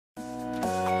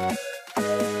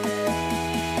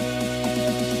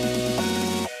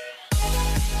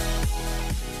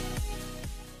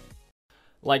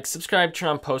Like, subscribe, turn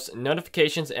on post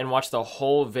notifications, and watch the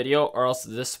whole video, or else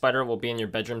this spider will be in your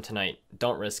bedroom tonight.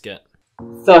 Don't risk it.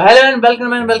 So hello and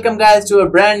welcome guys to a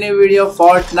brand new video of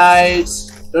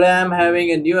Fortnite. Today I'm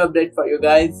having a new update for you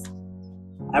guys.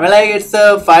 I mean, like, it's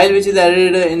a file which is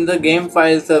added in the game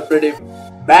files pretty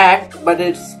back, but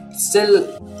it's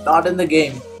still not in the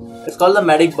game. It's called the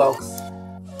medic box.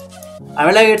 I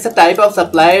mean, like, it's a type of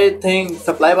supply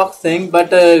box thing,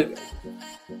 but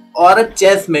or a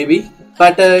chest maybe,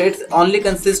 but it only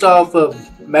consists of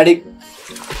medic.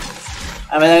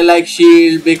 I mean, like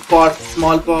shield, big pots,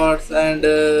 small pots, and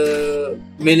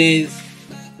minis,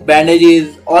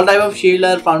 bandages. All type of shield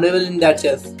are foundable in that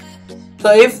chest.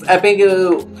 So if Epic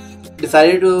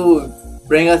decided to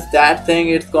bring us that thing,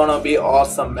 it's gonna be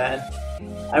awesome, man.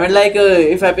 I mean, like,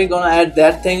 if Epic gonna add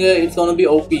that thing, it's gonna be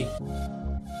OP.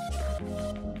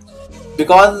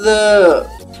 Because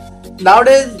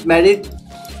nowadays medic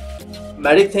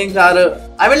things are.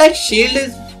 I mean, like, shield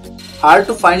is hard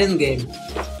to find in game.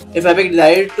 If Epic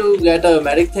decided to get a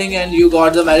medic thing and you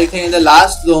got the medic thing in the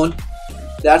last zone,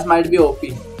 that might be OP.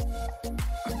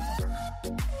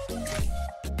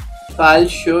 So I'll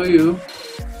show you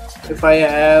if I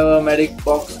have a medic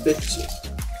box picture.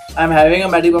 I'm having a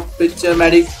medic box picture.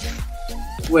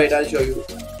 Wait, I'll show you.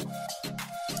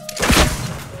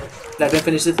 Let me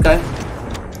finish this guy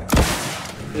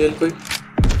real quick.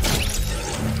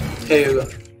 Here you go.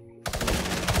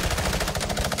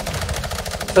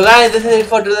 So guys, this is it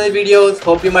for today's videos.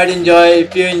 Hope you might enjoy.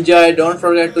 If you enjoy, don't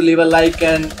forget to leave a like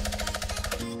and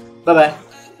bye bye.